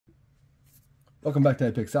Welcome back to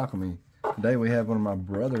Apex Alchemy. Today we have one of my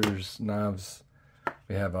brother's knives.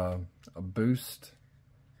 We have a Boost.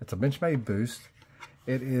 It's a Benchmade Boost.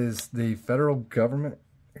 It is the federal government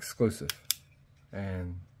exclusive.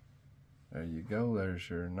 And there you go. There's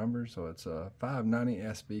your number. So it's a 590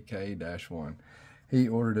 SBK-1. He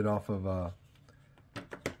ordered it off of the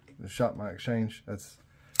Shop My Exchange.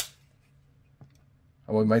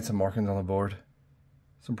 We made some markings on the board.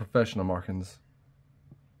 Some professional markings.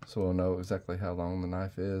 So we'll know exactly how long the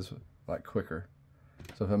knife is, like quicker.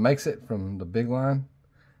 So if it makes it from the big line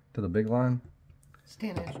to the big line, it's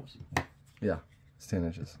 10 inches. Yeah, it's 10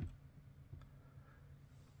 inches.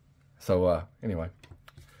 So anyway.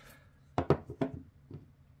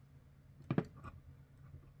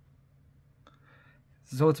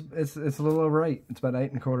 So it's a little over 8. It's about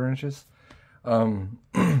 8 1/4 inches. Turn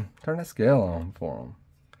that scale on for them,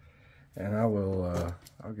 and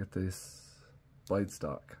I'll get this blade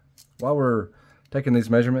stock. While we're taking these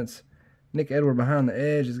measurements, Nick Edward behind the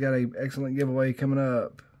edge has got an excellent giveaway coming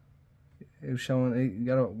up. He was showing, you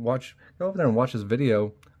gotta go over there and watch his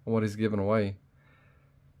video on what he's giving away.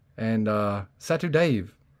 And Satu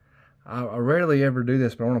Dave, I rarely ever do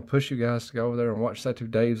this, but I want to push you guys to go over there and watch Satu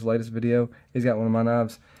Dave's latest video. He's got one of my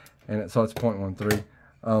knives, and so it's .13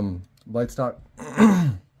 blade stock.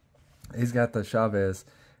 He's got the Chavez,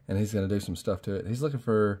 and he's gonna do some stuff to it. He's looking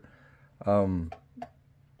for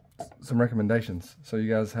some recommendations, so you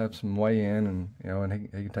guys have some weigh in, and and he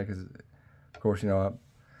can take his. Of course, I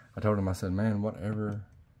told him, I said, man, whatever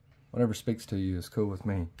speaks to you is cool with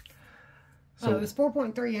me. So it was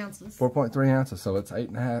 4.3 ounces. 4.3 ounces, so it's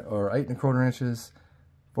 8 1/4 inches,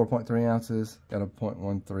 4.3 ounces, got a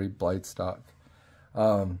 .13 blade stock.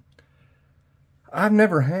 I've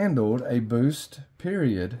never handled a Boost,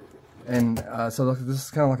 period, and so look, this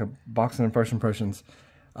is kind of like a boxing and first impressions.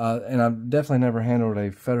 And I've definitely never handled a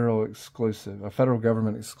federal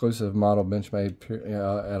government exclusive model Benchmade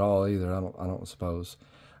at all either. I don't suppose.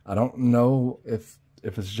 I don't know if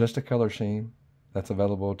it's just a color scheme that's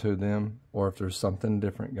available to them, or if there's something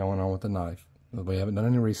different going on with the knife. We haven't done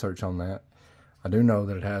any research on that. I do know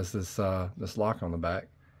that it has this lock on the back.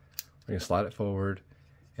 You can slide it forward,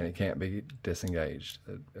 and it can't be disengaged.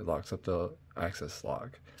 It locks up the access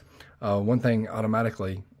lock. One thing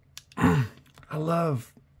automatically, I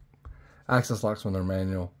love access locks when they're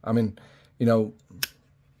manual. I mean,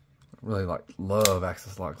 really love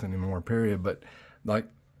access locks anymore, period. But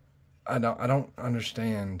I don't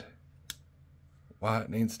understand why it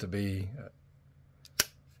needs to be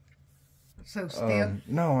so stiff.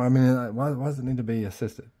 No, I mean, why does it need to be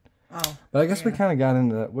assisted? Oh, but I guess we kind of got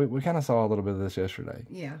into that. We kind of saw a little bit of this yesterday.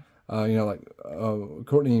 Yeah.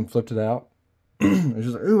 Courtney flipped it out. And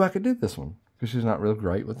she's like, ooh, I could do this one, because she's not real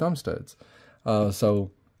great with thumb studs.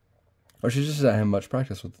 Or she just doesn't have much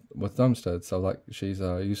practice with thumb studs. So she's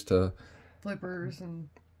used to flippers and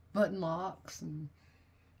button locks and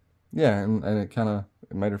and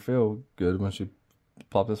it made her feel good when she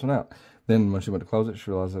popped this one out. Then when she went to close it,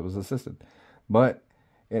 she realized it was assisted. But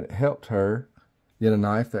it helped her get a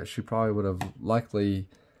knife that she probably would have likely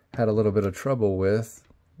had a little bit of trouble with.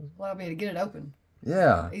 Allowed me to get it open.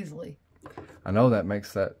 Yeah. Easily. I know that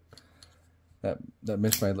makes that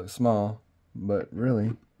Benchmade look small, but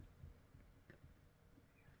really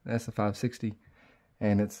that's a 560,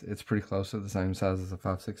 and it's pretty close to the same size as a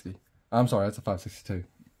 560. I'm sorry, that's a 562.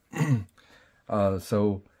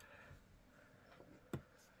 So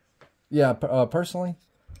yeah, personally,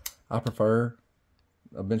 I prefer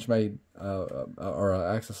a Benchmade or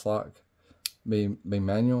an access lock be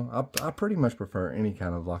manual. I pretty much prefer any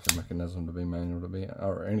kind of locking mechanism to be manual,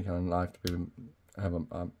 or any kind of knife to have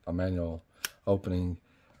a manual opening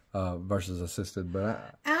versus assisted.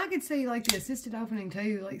 But I could see the assisted opening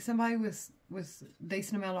too, like somebody with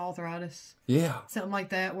decent amount of arthritis, something like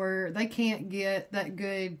that, where they can't get that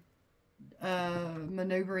good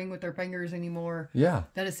maneuvering with their fingers anymore. Yeah,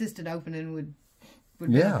 that assisted opening would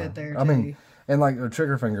benefit there too. I mean, and like a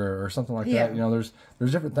trigger finger or something like that.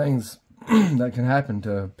 There's different things that can happen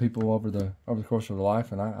to people over the course of their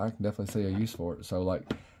life, and I can definitely see a use for it. So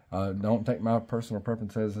don't take my personal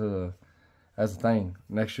preference as a thing.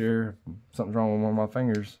 Next year, if something's wrong with one of my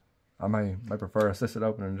fingers, I may prefer assisted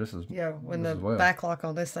opening just as when the back lock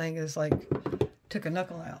on this thing is took a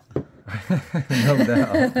knuckle out. No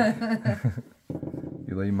doubt.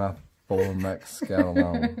 You leave my full neck scout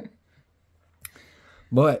alone.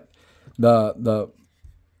 But all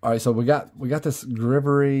right, so we got this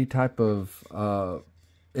Grivery type of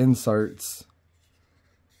inserts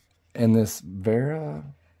in this Vera.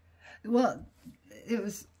 Well, it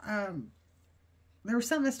was there was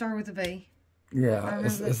something that started with a V. Yeah,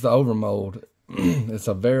 it's the overmold. It's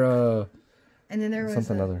a Vera And then there was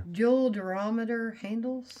something other dual durometer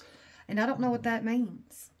handles, and I don't know what that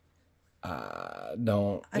means.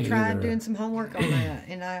 Don't. I tried doing some homework on that,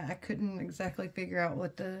 and I couldn't exactly figure out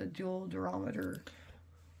what the dual durometer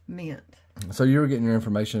meant. So you were getting your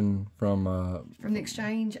information from the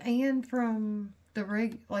exchange and from the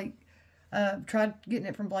tried getting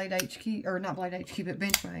it from Blade HQ, or not Blade HQ, but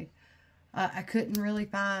Benchmade. I couldn't really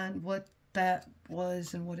find what that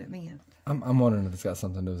was and what it meant. I'm wondering if it's got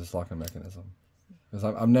something to do with this locking mechanism, because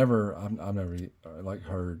I've never like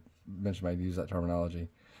heard Benchmade use that terminology.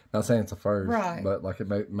 Not saying it's a first, right, but like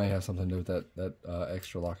it may have something to do with that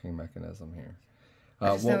extra locking mechanism here.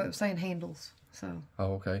 I just know it was saying handles. So.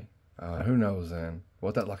 Oh, okay. Who knows then?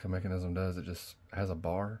 What that locking mechanism does, it just has a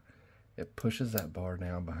bar. It pushes that bar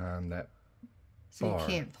down behind that bar. So you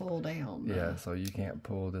can't pull down. Yeah, so you can't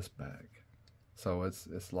pull this back. So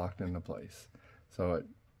it's locked into place. So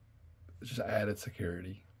it's just added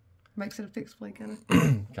security. Makes it a fixed blade kind of.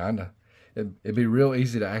 Kinda. It'd be real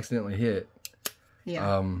easy to accidentally hit.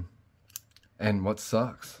 Yeah. And what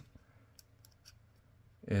sucks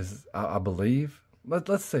is I believe.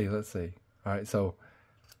 Let's see. All right, so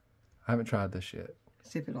I haven't tried this yet.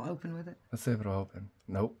 See if it'll open with it. Let's see if it'll open.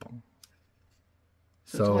 Nope.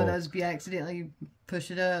 So it's one of those, if you accidentally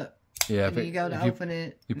push it up, yeah, and you go to open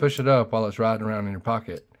it. You push it up while it's riding around in your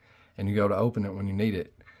pocket, and you go to open it when you need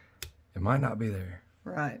it. It might not be there.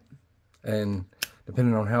 Right. And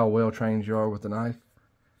depending on how well trained you are with the knife,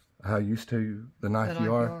 how used to the knife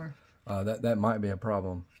you are, that might be a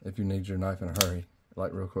problem if you need your knife in a hurry,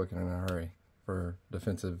 like real quick and in a hurry for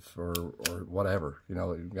defensive or whatever. You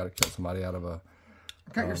know, you've got to cut somebody out of a...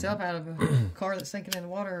 Cut yourself out of a car that's sinking in the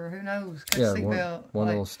water, or who knows. Cut yeah, seatbelt. One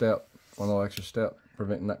little extra step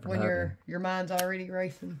preventing that from happening. When your mind's already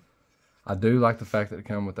racing. I do like the fact that it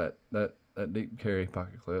comes with that deep carry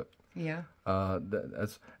pocket clip. Yeah.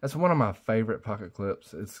 That's one of my favorite pocket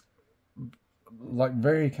clips. It's like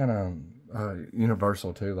very kind of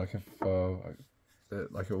universal too. Like if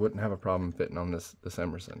it wouldn't have a problem fitting on this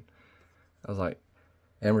Emerson. I was like,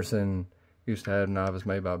 Emerson used to have knives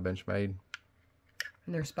made by Benchmade.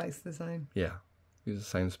 And they're spaced the same. Yeah, use the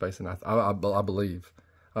same spacing. I believe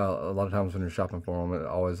a lot of times when you're shopping for them, it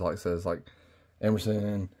always says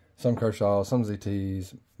Emerson, some Kershaw, some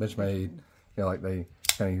ZTs, Benchmade. You know, like they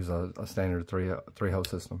kind of use a standard three hole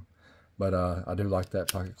system. But I do like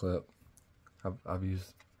that pocket clip. I've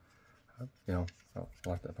used, you know, I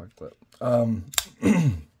like that pocket clip.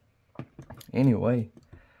 Anyway,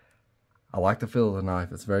 I like the feel of the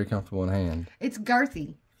knife. It's very comfortable in hand. It's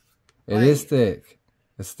girthy. It is thick.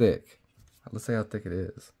 It's thick. Let's see how thick it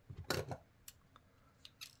is.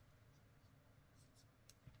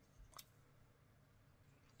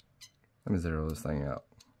 Let me zero this thing out.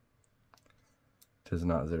 Tis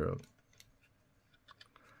not zeroed.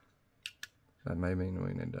 That may mean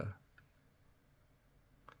we need to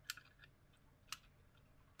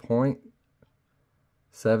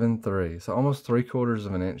 0.73. So almost 3/4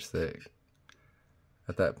 of an inch thick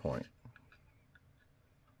at that point.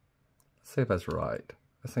 Let's see if that's right.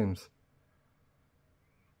 That seems,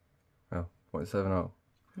 0.70.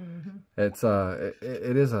 Mm-hmm. It's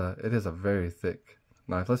it is a very thick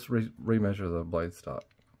knife. Let's remeasure the blade stock.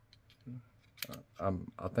 I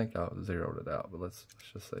think I zeroed it out, but let's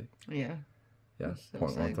just see. Yeah. Yeah,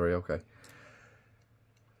 0.13. Okay.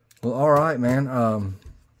 Well, all right, man.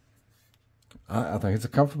 I think it's a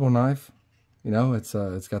comfortable knife. You know, it's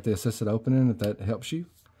got the assisted opening if that helps you.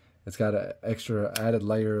 It's got an extra added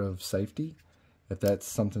layer of safety if that's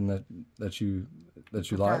something that you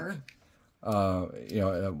like. You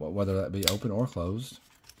know, whether that be open or closed.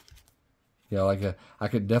 You know, like I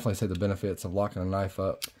could definitely see the benefits of locking a knife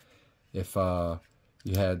up if you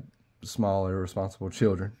had small irresponsible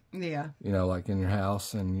children. Yeah. You know, like in your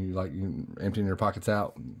house, and you emptying your pockets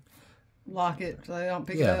out. And, lock it so they don't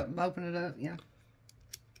pick it up and open it up. Yeah.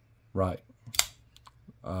 Right.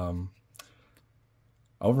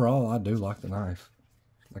 Overall, I do like the knife.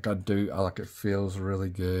 Like I like it. Feels really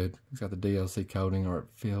good. It's got the DLC coating, or it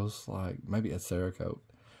feels like maybe it's Cerakote.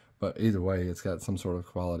 But either way, it's got some sort of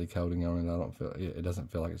quality coating on it. It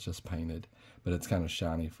doesn't feel like it's just painted, but it's kind of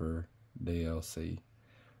shiny for DLC.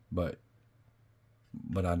 But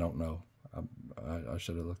I don't know. I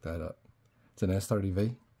should have looked that up. It's an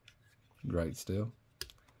S30V. Great still.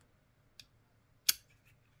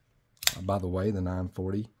 By the way, the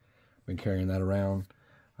 940. Been carrying that around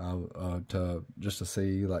to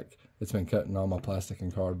see, like, it's been cutting all my plastic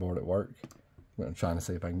and cardboard at work. I'm trying to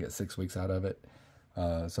see if I can get 6 weeks out of it.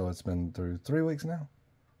 So it's been through 3 weeks now.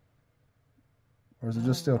 Or is it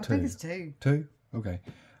just still 2? I think it's 2. 2? Okay.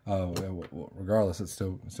 Regardless, it's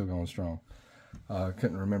still going strong.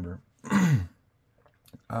 Couldn't remember.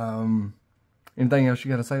 Anything else you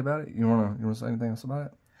got to say about it? You wanna say anything else about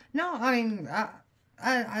it? No, I mean,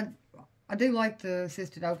 I do like the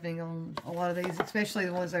assisted opening on a lot of these, especially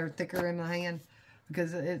the ones that are thicker in my hand,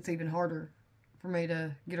 because it's even harder for me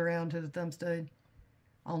to get around to the thumb stud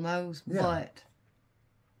on those. Yeah. But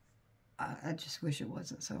I just wish it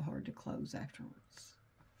wasn't so hard to close afterwards.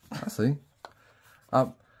 I see.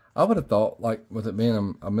 I would have thought, like, with it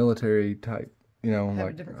being a military type, you know, Have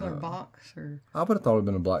like a different color box, or I would have thought it would have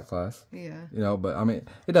been a black class. yeah. You know, but I mean,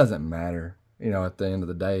 it doesn't matter, you know, at the end of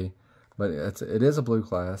the day. But it is a blue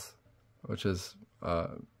class, which is,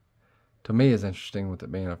 to me, is interesting with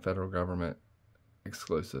it being a federal government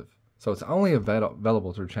exclusive. So it's only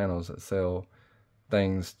available through channels that sell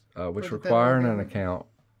things which require an account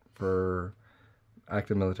for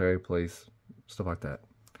active military, police, stuff like that.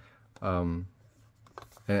 And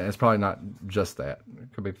it's probably not just that.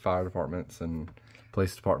 It could be fire departments and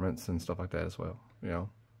police departments and stuff like that as well, you know.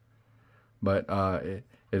 But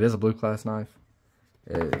it is a blue class knife.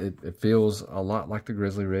 It feels a lot like the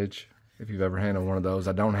Grizzly Ridge. If you've ever handled one of those,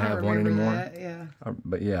 I don't have one anymore. That, yeah.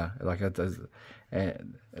 But yeah, like it's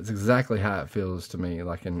exactly how it feels to me,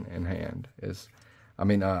 like in hand. I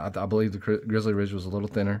believe the Grizzly Ridge was a little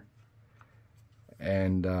thinner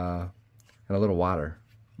and a little wider,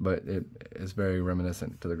 but it is very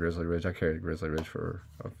reminiscent to the Grizzly Ridge. I carried a Grizzly Ridge for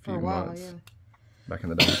a few months back in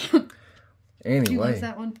the day. Anyway, did you lose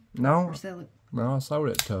that one? No, Or sell it? no, I sold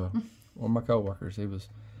it to one of my coworkers.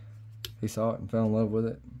 He saw it and fell in love with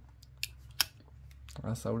it.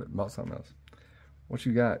 I sold it and bought something else. What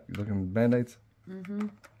you got? You looking at Band-Aids? Mm-hmm.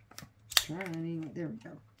 Trying. There we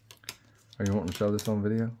go. Are you wanting to show this on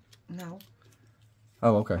video? No.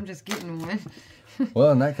 Oh, okay. I'm just getting one.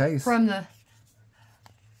 Well, in that case, from the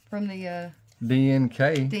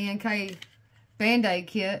DNK. DNK Band-Aid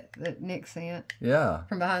kit that Nick sent. Yeah.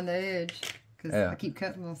 From Behind the Edge, because I keep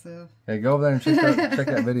cutting myself. Hey, go over there and check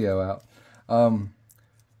that video out.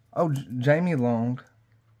 Jamie Long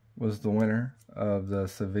was the winner of the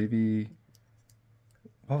Civivi.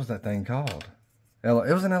 What was that thing called? It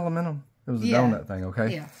was an Elemental. It was a donut thing,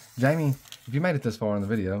 okay? Yeah. Jamie, if you made it this far in the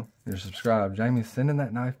video, you're subscribed. Jamie's sending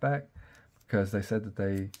that knife back because they said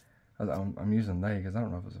that I'm using they because I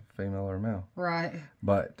don't know if it's a female or a male. Right.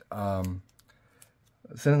 But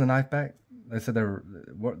sending the knife back, they said they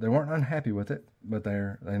weren't unhappy with it, but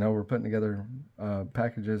they know we're putting together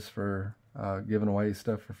packages for giving away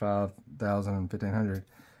stuff for $5,000 and $1,500,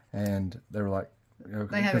 and they were like, you know,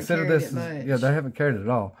 they haven't consider carried this. it much. Yeah, they haven't carried it at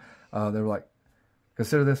all. They were like,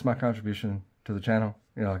 consider this my contribution to the channel.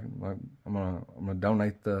 You know, like I'm gonna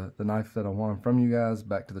donate the knife that I won from you guys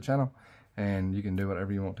back to the channel, and you can do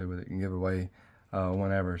whatever you want to with it. You can give it away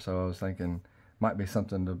whenever. So I was thinking might be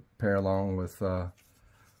something to pair along with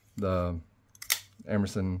the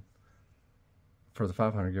Emerson for the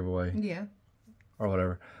 500 giveaway. Yeah. Or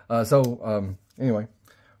whatever. Anyway,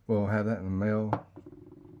 we'll have that in the mail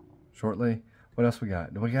shortly. What else we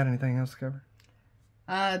got? Do we got anything else to cover?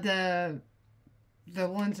 The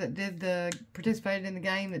ones that participated in the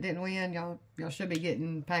game that didn't win, y'all should be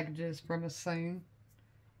getting packages from us soon.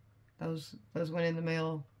 Those went in the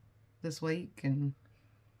mail this week, and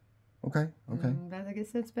okay. I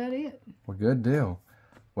guess that's about it. Well, good deal.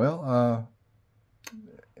 Well,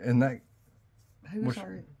 and that.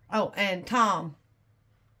 Oh, and Tom.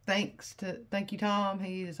 Thank you, Tom.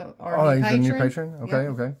 He's our new patron. He's a new patron. Okay,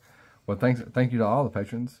 Yep. okay. Well, thank you to all the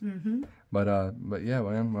patrons. Mm-hmm. But yeah,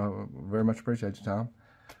 man, very much appreciate you, Tom.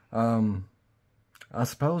 I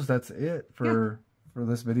suppose that's it for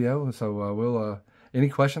this video. So we'll any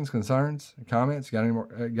questions, concerns, comments? Got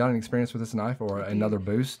any experience with this knife or another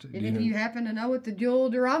boost? And if you happen to know what the dual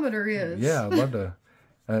durometer is, yeah, I'd love to.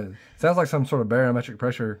 Sounds like some sort of barometric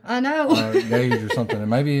pressure. I know gauge or something, and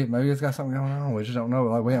maybe it's got something going on. We just don't know.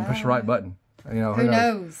 Like we haven't pushed the right button. You know, who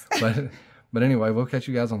knows? But anyway, we'll catch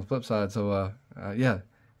you guys on the flip side. So yeah,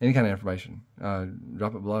 any kind of information,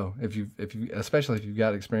 drop it below. Especially if you've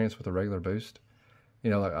got experience with a regular boost, you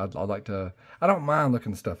know, like I'd like to. I don't mind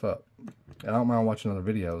looking stuff up. I don't mind watching other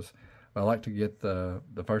videos. But I like to get the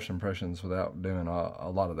first impressions without doing a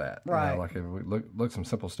lot of that. Right. You know, like if we look some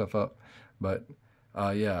simple stuff up, but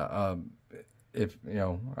if you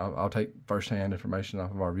know, I'll take firsthand information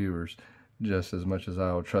off of our viewers just as much as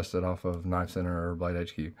I'll trust it off of Knife Center or Blade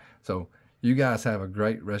HQ. So you guys have a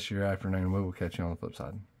great rest of your afternoon. We will catch you on the flip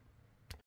side.